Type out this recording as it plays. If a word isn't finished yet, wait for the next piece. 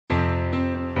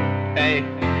Hey,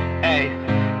 hey,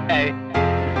 hey,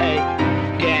 hey,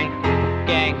 gang,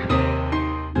 gang.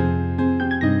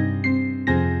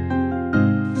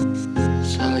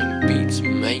 Selling beats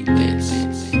made this.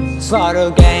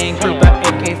 Slaughter gang, keep a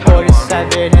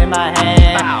AK-47 in my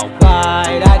hand.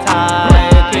 Ride, I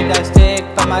tie, keep that stick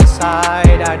by my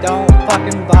side. I don't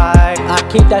fucking bite. I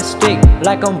keep that stick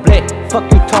like I'm Blick. Fuck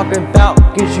you talking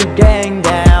about? Get you gang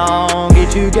down,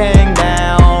 get you gang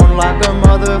down like a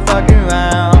motherfucking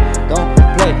round. Don't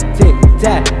play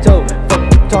tic-tac-toe. Fuck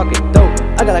you talking though.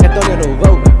 I got like a dog in a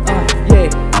row.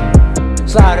 Yeah.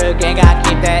 Slaughter gang, I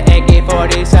keep that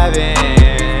AK-47.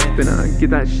 Finna get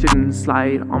that shit and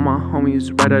slide. All my homies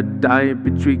ride or die.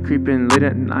 Bitch, we creepin' late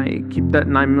at night. Keep that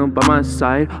 9mm by my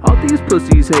side. All these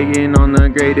pussies hating on the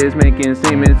greatest, making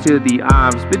statements to the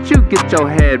ops. Bitch, you get your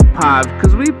head popped,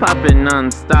 cause we poppin'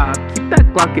 non-stop. Keep that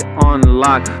Glock on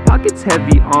lock. Pockets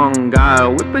heavy on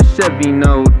God. Whip a Chevy,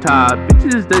 no top.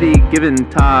 Bitches dirty, giving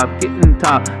top. Getting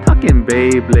top, talking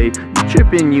Beyblade. You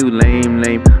trippin', you lame.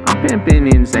 I'm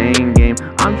pimpin' insane game.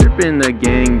 I'm drippin' the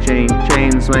gang chain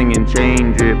swinging,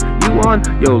 chain drip. You on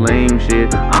your lame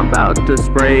shit. I'm about to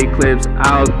spray clips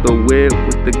out the whip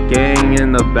with the gang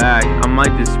in the back. I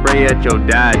might just spray at your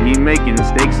dad. He making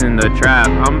stakes in the trap.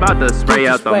 I'm about to spray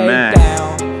out the mat.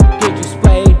 Get you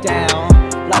sprayed down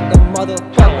like a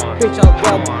motherfucker. Bitch, I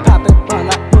rub poppin' fun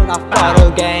like when I follow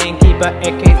gang. Keep a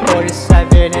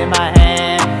AK-47 in my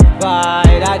hand.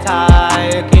 Ride, I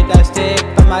tie, keep that stick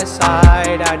by my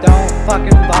side. I don't fucking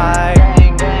bite.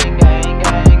 Gang, gang, gang,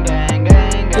 gang, gang,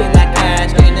 gang. Get that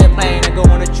cash, get in the plane. I go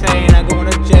on a train, I go on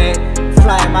a jet.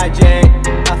 Fly my jet,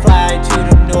 I fly to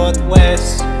the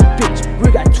northwest. Bitch,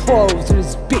 we got 12s in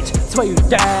this bitch, slow you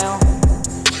down.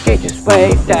 Get your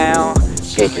spray down,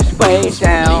 get your spray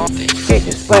down, get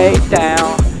your spray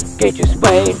down, get your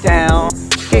spray down,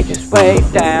 get your spray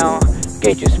down,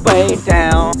 get your spray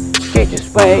down, get your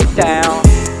spray down.